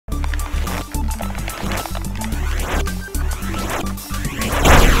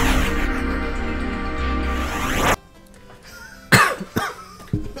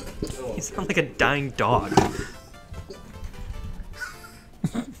sound like a dying dog.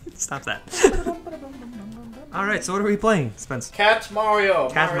 Stop that. Alright, so what are we playing, Spence? Cat Mario.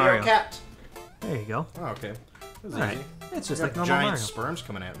 Cat Mario. Cat. There you go. Oh, okay. Alright. It's just like got normal giant Mario. sperms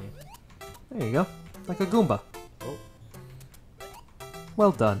coming at me. There you go. Like a Goomba. Oh.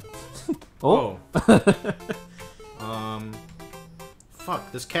 Well done. Oh.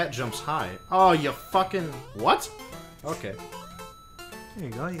 Fuck, this cat jumps high. Oh, you fucking... What? Okay. There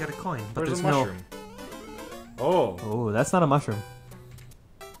you go, you got a coin. But There's there's a mushroom. Oh. Oh, that's not a mushroom.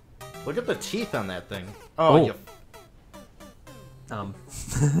 Look at the teeth on that thing. Oh, you...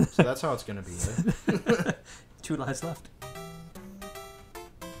 So that's how it's gonna be, eh? 2 lives left.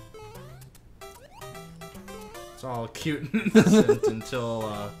 It's all cute and innocent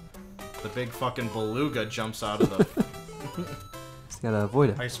until, the big fucking beluga jumps out of the... Just gotta avoid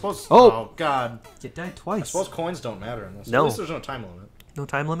it. I suppose... Oh! Oh, God. You died twice. I suppose coins don't matter in this. No. At least there's no time limit. No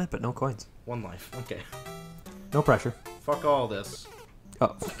time limit, but no coins. 1 life. Okay. No pressure. Fuck all this.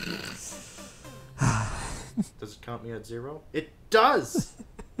 Oh. Does it count me at 0? It does!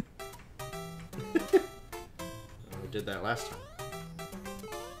 We did that last time.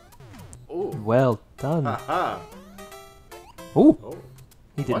 Oh. Well done. Haha. Ooh. Oh.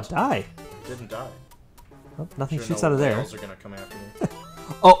 He didn't What? die. He didn't die. Oh, nothing Sure shoots no out of there. whales are gonna come after me.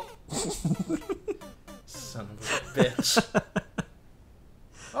 Oh. Son of a bitch.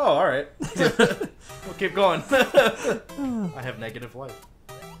 Oh, alright. We'll keep going. I have negative life.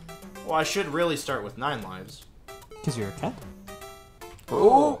 Well, I should really start with 9 lives. Because you're a cat?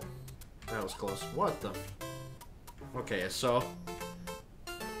 Oh! That was close. What the... Okay, so...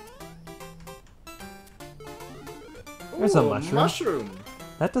 There's a Ooh, mushroom. mushroom.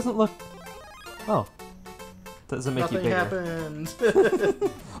 That doesn't look... Oh. Doesn't make Nothing you bigger. happened.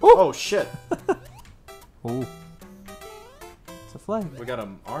 Oh! Oh, shit. Ooh. It's a flag. We got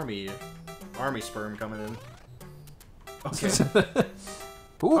an army sperm coming in. Okay.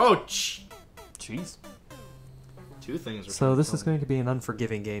 Ooh. Oh, Jeez. 2 things are So this is coming. going to be an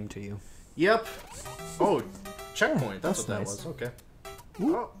unforgiving game to you. Yep. Oh, checkpoint. Yeah, that's what that nice. was. Okay.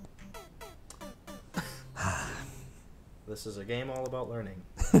 Ooh. Oh. This is a game all about learning.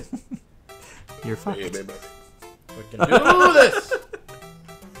 You're fucked. Hey, baby. We can do this!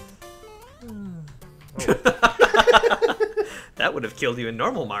 That would have killed you in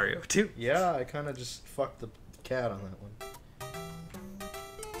normal Mario, too. Yeah, I kind of just fucked the cat on that one.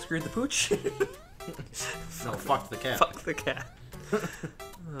 Screwed the pooch? No, fucked the cat. Fuck the cat.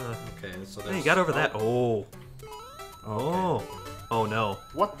 Okay, so Hey, you got over that. Oh. Oh. Okay. Oh, no.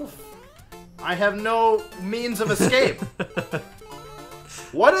 What the I have no means of escape.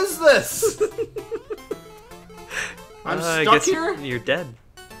 What is this? I'm I stuck guess here? You're dead.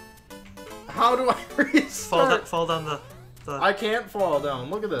 How do I restart? Fall down the... I can't fall down.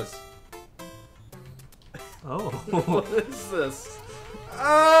 Look at this. Oh. What is this?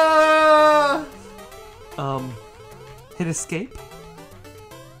 Ah! Hit escape?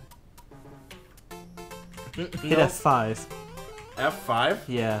 Hit Nope. F5. F5?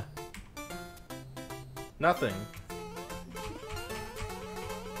 Yeah. Nothing.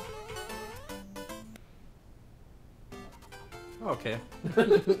 Okay.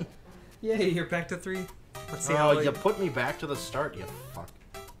 Yay, you're back to 3. Let's see Oh, how you put me back to the start, you fuck.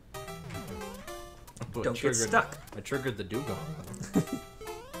 Oh, Don't get stuck. I triggered the dugong.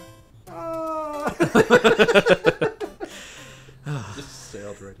 Just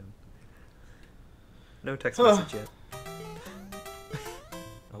sailed right in. No text message yet.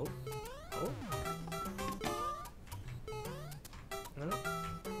 Oh. Oh. No.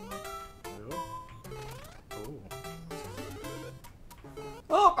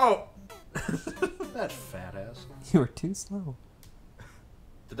 Oh. Oh. That fat ass. You were too slow.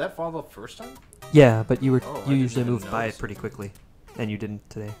 Did that fall the first time? Yeah, but you were Oh, I you didn't usually even move by notice. it pretty quickly, and you didn't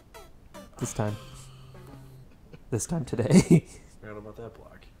today. This time. This time today. Forgot about that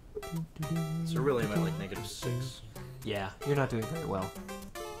block. So really I'm at like -6. Yeah, you're not doing very well.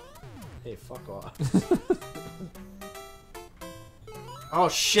 Hey, fuck off. Oh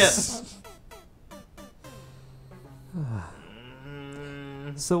shit!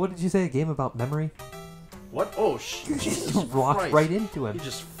 So what did you say? A game about memory? What? Oh shit! Jesus You walked Christ. right into him. He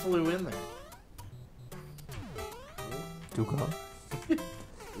just flew in there. Dugong.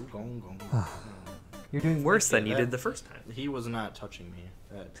 Gong. You're doing worse than you that- did the first time. He was not touching me.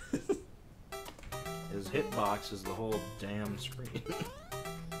 That his hitbox is the whole damn screen.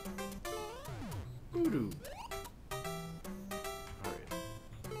 Voodoo. Alright.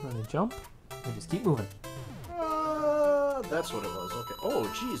 Run and jump, and just keep moving. That's what it was. Okay. Oh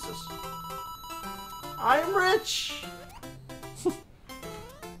Jesus! I'm rich.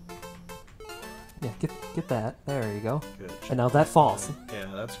 Get that. There you go. Good. And now that falls. Yeah,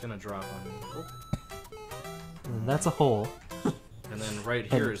 that's gonna drop on me. Oh. And that's a hole. And then right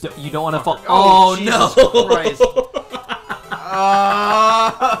here And is the you don't want to fall. Oh, no! Jesus Christ.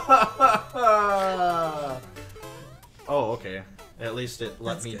 Oh, okay. At least it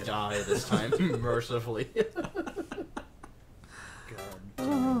let me die this time, mercifully.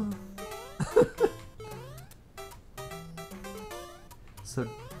 God.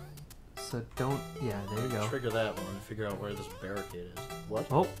 So don't. Yeah, there you go. Trigger that one and figure out where this barricade is. What?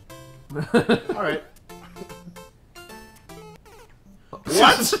 Oh. All right.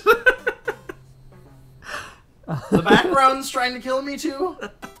 What? The background's trying to kill me too?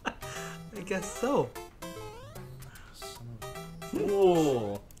 I guess so.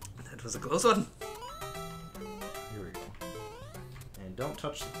 Ooh. That was a close one. Here we go. And don't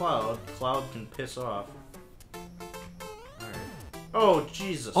touch the cloud. Cloud can piss off. Alright. Oh,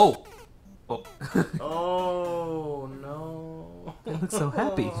 Jesus. Oh. Oh. Oh, no. They look so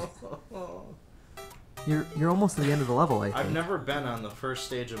happy. You're almost at the end of the level, I think. I've never been on the first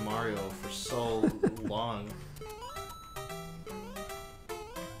stage of Mario for so long.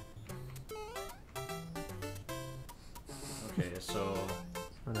 Okay, so...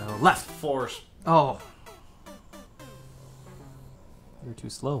 No, left. Force. Oh. You're too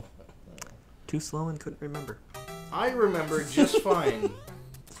slow. Too slow and couldn't remember. I remember just fine.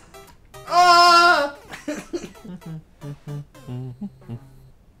 Ah! Okay.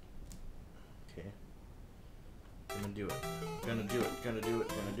 Gonna do it. Gonna do it. Gonna do it.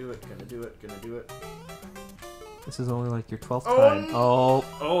 Gonna do it. Gonna do it. Gonna do it. This is only like your 12th time. Oh.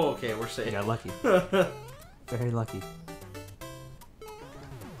 Oh, okay, we're safe. You got lucky. Very lucky.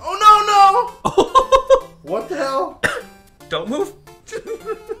 Oh, no, no! What the hell? Don't move.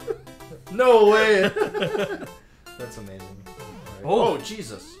 No way. That's amazing. Right. Oh. Oh,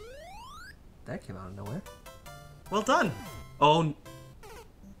 Jesus. That came out of nowhere. Well done. Oh.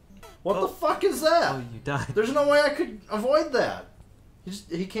 What the fuck is that? Oh, you died. There's no way I could avoid that.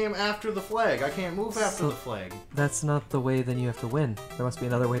 He came after the flag. I can't move after the flag. That's not the way then you have to win. There must be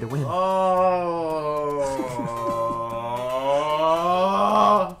another way to win. Oh.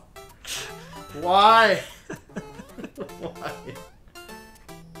 Why? Why?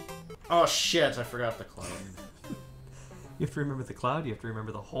 Oh shit, I forgot the cloud. You have to remember the cloud, you have to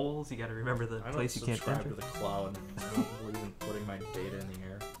remember the holes, you gotta remember the place you can't enter. I don't subscribe to the cloud. I don't believe in putting my data in the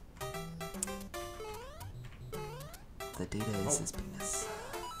air. The data is his penis.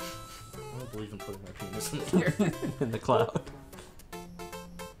 I don't believe in putting my penis in the air. In the cloud.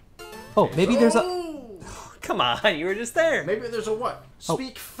 Oh, maybe there's a... Come on, you were just there. Maybe there's a what?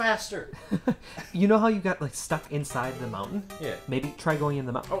 Speak faster. You know how you got like stuck inside the mountain? Yeah. Maybe try going in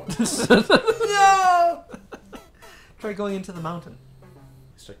the mountain. Oh. No! Try going into the mountain. At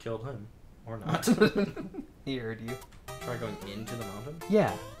least I killed him. Or not. He heard you. Try going into the mountain?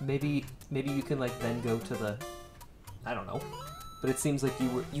 Yeah, maybe you can like then go to the... I don't know. But it seems like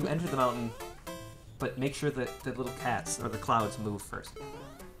you enter the mountain, but make sure that the little cats or the clouds move first.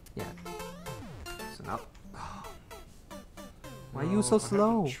 Yeah. So now... Why are you so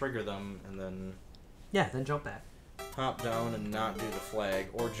slow? Trigger them and then Yeah, then jump back. hop down and not do the flag,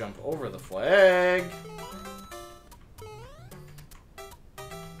 or jump over the flag.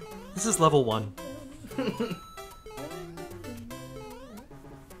 This is level 1.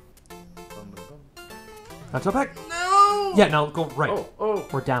 Now jump back. No! Yeah, now go right. Oh.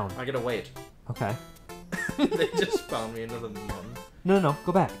 Or down. I gotta wait. Okay. They just found me into the mountain. No,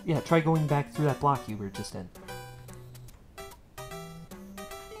 go back. Yeah, try going back through that block you were just in.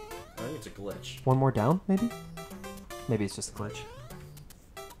 I think it's a glitch. One more down, maybe? Maybe it's just a glitch.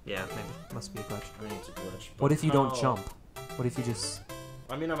 Yeah, maybe. Must be a glitch. I think it's a glitch. What if you don't how? jump? What if you just...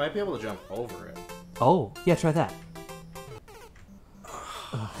 I mean, I might be able to jump over it. Oh, yeah, try that.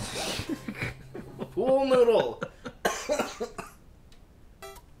 Pool noodle!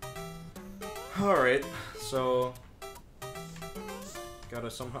 Alright, so... Gotta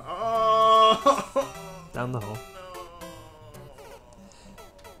somehow... Oh! Down the hole.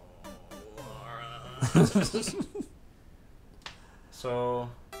 So...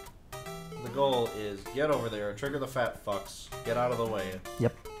 The goal is get over there, trigger the fat fucks, get out of the way.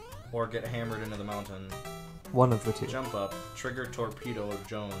 Yep. Or get hammered into the mountain. One of the two. Jump up, trigger torpedo of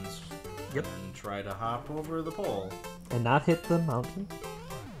Jones. Yep. And try to hop over the pole. And not hit the mountain.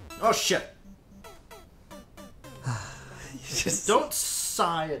 Oh shit! Just Don't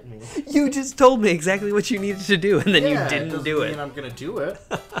sigh at me. You just told me exactly what you needed to do, and then Yeah, you didn't doesn't do it. mean I'm gonna do it.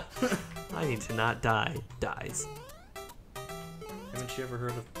 I need to not die. Dies. Haven't you ever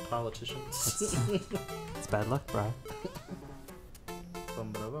heard of politicians? It's bad luck, bro.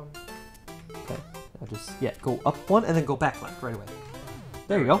 Bum, ba, da, bum. Okay. just yeah, go up one and then go back left right away.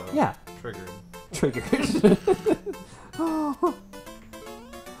 There you go. Yeah. Triggered. Triggered.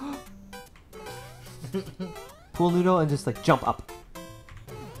 Pool noodle and just like jump up.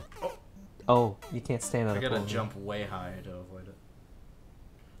 Oh, you can't stand on I a gotta pool jump way high to avoid it.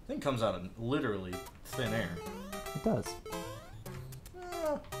 Thing comes out of literally thin air. noodle. It does.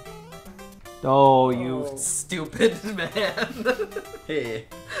 Oh, you Oh. stupid man. Hey,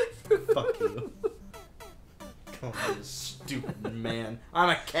 fuck you. Come on, you stupid man. I'm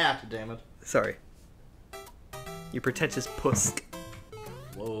a cat, damn it. Sorry. You pretentious puss.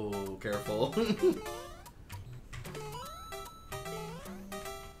 Whoa, careful.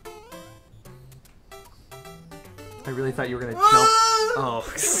 I really thought you were gonna jump. Oh.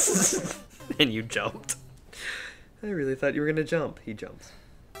 And you jumped. I really thought you were gonna jump. He jumps.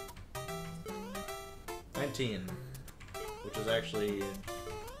 19, which is actually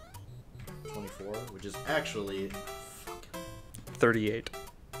 24, which is actually 38.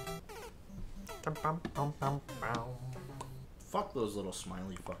 fuck those little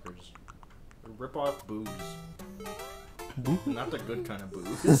smiley fuckers. Rip off booze. Not the good kind of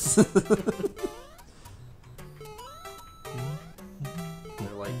booze.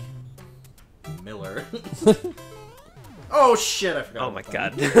 They're like Miller. Oh shit! I forgot. Oh my about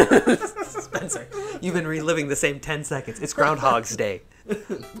god. that. Spencer, you've been reliving the same 10 seconds. It's Groundhog's Day.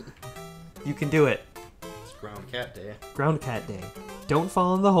 You can do it. It's Groundcat Day. Groundcat Day. Don't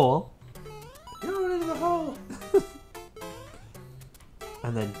fall in the hole, You're going into the hole.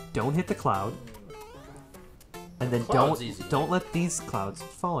 and then don't hit the cloud, and then Cloud's easy. don't let these clouds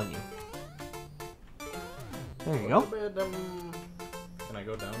fall on you. There you go. Can I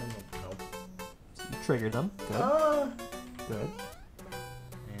go down? Nope. You triggered them. Good. Good.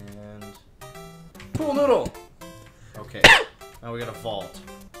 And pool noodle. Okay. Now we got a vault.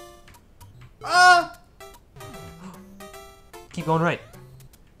 Keep going right.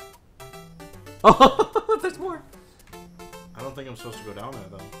 Oh, there's more. I don't think I'm supposed to go down there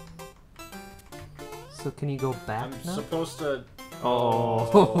though. So can you go back I'm now? supposed to.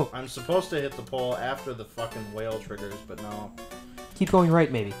 Oh. I'm supposed to hit the pole after the fucking whale triggers, but no. Keep going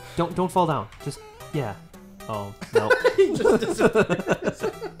right, maybe. Don't fall down. Just yeah. Oh no. He just disappears.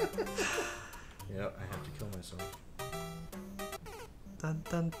 Yep, I have to kill myself. Dun,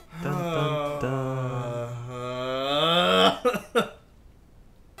 dun, dun, dun, dun.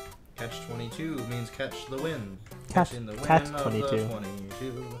 Catch 22 means catch the win. Catch In the win catch of 22. the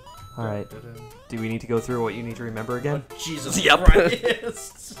 22. All right. Dun-dun-dun. Do we need to go through what you need to remember again? Oh, Jesus Yep.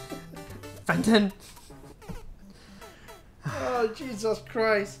 Christ. Fenton. Oh, Jesus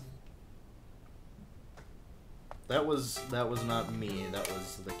Christ. That was not me. That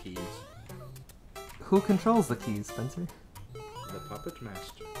was the keys. Who controls the keys, Spencer? The puppet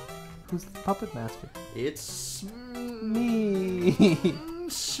master. Who's the puppet master? It's Me. me. Do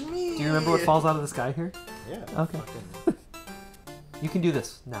you remember what falls out of the sky here? Yeah. Okay. fucking- You can do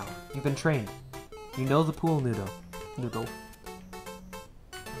this now. You've been trained. You know the pool noodle. Noodle.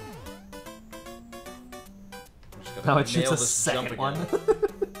 just gotta Now it shoots nail a this second jump one. again.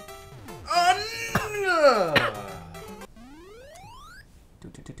 Oh, no!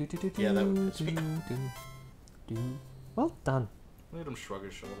 Yeah, that was me. Well done. Let him shrug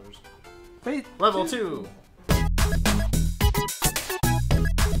his shoulders. Wait. Level 2.